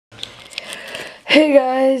Hey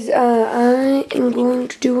guys, I am going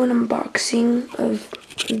to do an unboxing of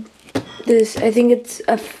this. I think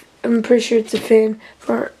I'm pretty sure it's a fan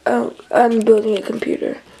for, I'm building a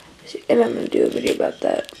computer. And I'm going to do a video about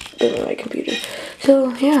that, building my computer.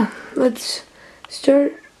 So, yeah, let's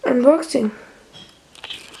start unboxing.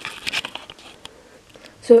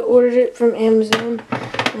 So I ordered it from Amazon,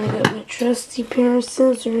 and I got my trusty pair of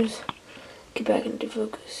scissors. Get back into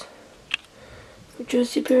focus. My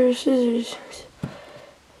trusty pair of scissors.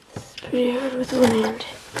 It's pretty hard with one hand.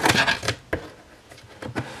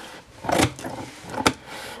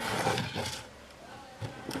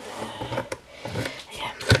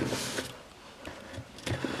 Yeah.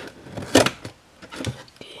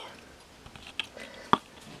 Okay.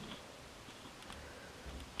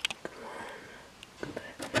 Come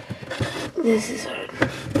on. This is hard.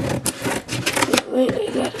 Wait, I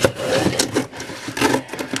got it.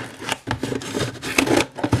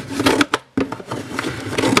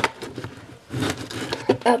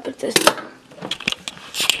 I'll put this down.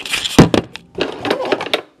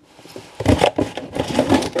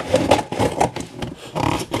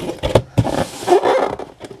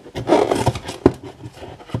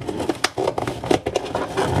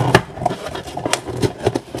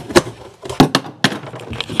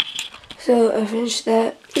 So I finished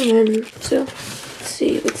that, and then, so let's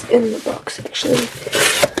see what's in the box actually.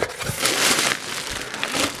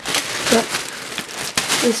 Got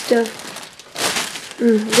this stuff.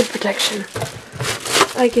 Good protection.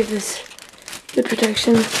 I give this good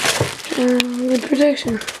protection. Good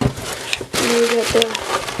protection. And then we got the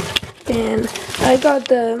fan. I got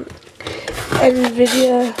the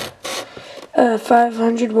Nvidia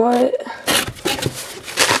 500 watt.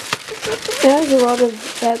 It has a lot of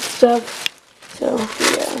that stuff. So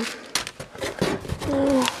yeah.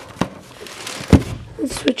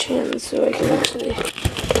 Let's switch hands so I can actually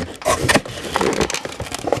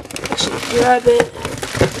grab it.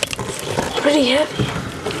 It's pretty heavy.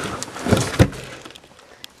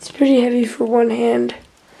 It's pretty heavy for one hand.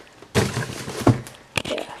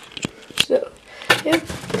 Yeah. So, yep,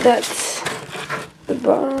 that's the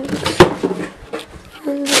box.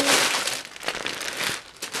 And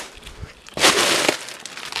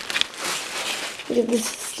get this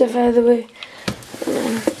stuff out of the way.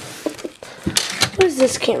 Where's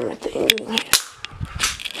this camera thing?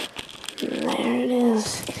 There it is.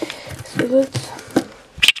 So let's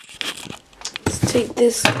take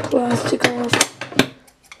this plastic off.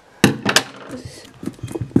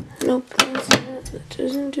 Nope, that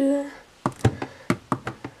doesn't do that.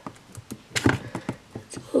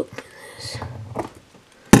 Let's open this.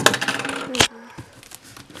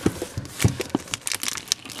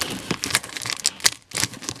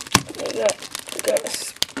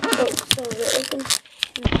 I got some of it open.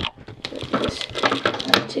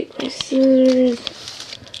 Take my scissors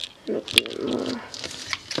and open it more.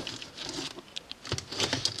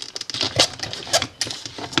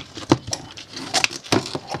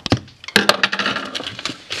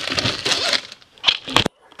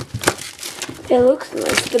 It looks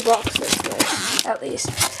nice. The box looks nice, at least.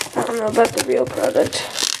 I don't know about the real product.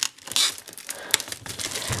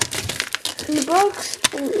 In the box,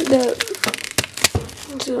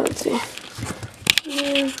 so let's see.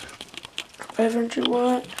 500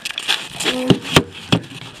 watt.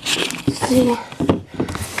 Let's see.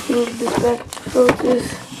 Move this back to focus.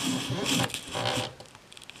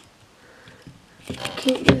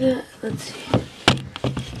 Can't do that. Let's see.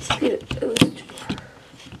 Let's get it illustrated.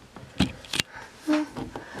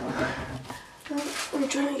 I'm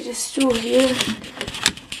trying to get a stool here.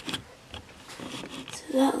 So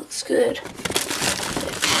that looks good.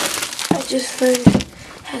 I just learned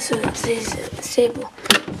how to stay stable.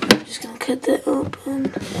 I'm just gonna cut that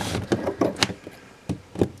open.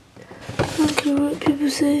 I don't care what people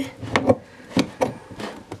say.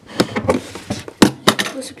 It's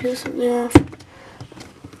supposed to peel something off.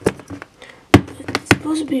 It's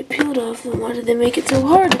supposed to be peeled off, then why did they make it so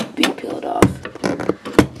hard to be peeled off?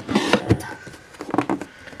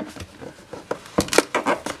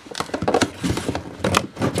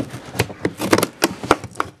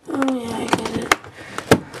 Oh yeah, I got it.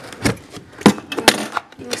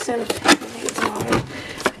 Instead of making it so hard.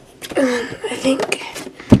 I think.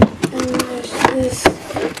 And there's this.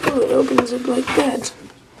 Oh, it opens up like that.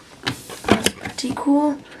 Pretty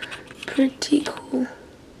cool. Pretty cool.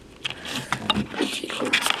 Pretty cool.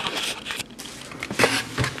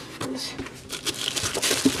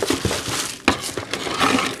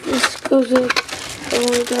 This goes up. And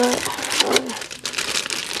we got,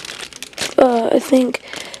 I think,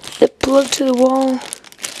 the plug to the wall.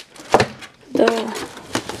 The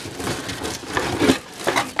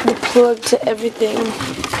plug to everything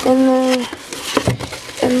in there.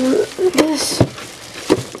 And this,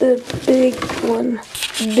 the big one,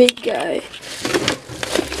 big guy,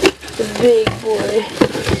 the big boy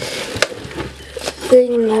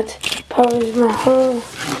thing that powers my whole.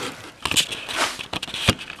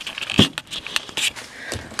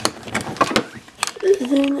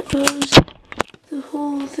 Then it goes the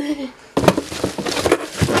whole thing.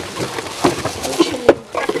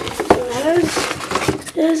 So it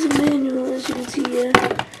has a manual, as you can see here.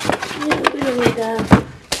 Yeah, we don't need that.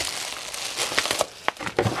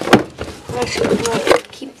 Actually, I'm not going to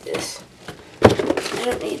keep this. I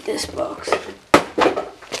don't need this box.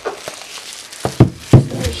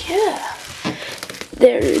 So yeah,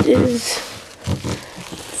 there it is.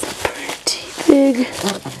 Pretty big.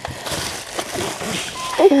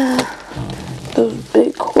 Yeah, those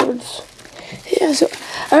big cords. Yeah, so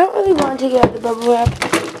I don't really want to take out the bubble wrap,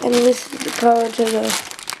 and this is the power to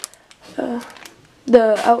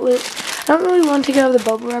the outlet. I don't really want to take out the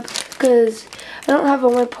bubble wrap because I don't have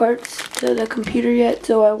all my parts to the computer yet,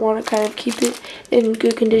 so I want to kind of keep it in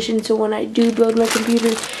good condition so when I do build my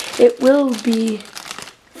computer, it will be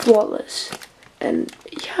flawless. And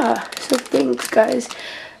yeah, so thanks guys.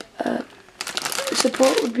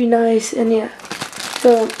 Support would be nice, and yeah.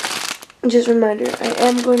 So, just a reminder, I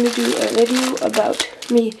am going to do a video about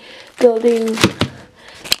me building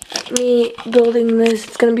this.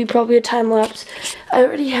 It's going to be probably a time lapse. I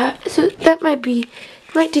already have, so that might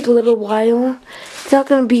take a little while. It's not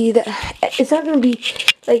going to be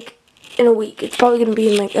like in a week. It's probably going to be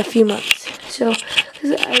in like a few months. So,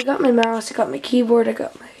 cause I got my mouse, I got my keyboard, I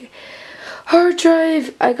got my hard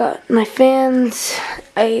drive, I got my fans,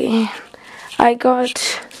 I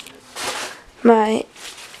got my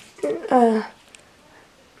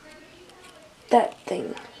that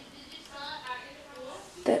thing,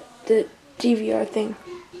 the DVR thing.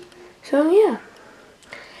 So yeah,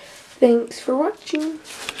 thanks for watching.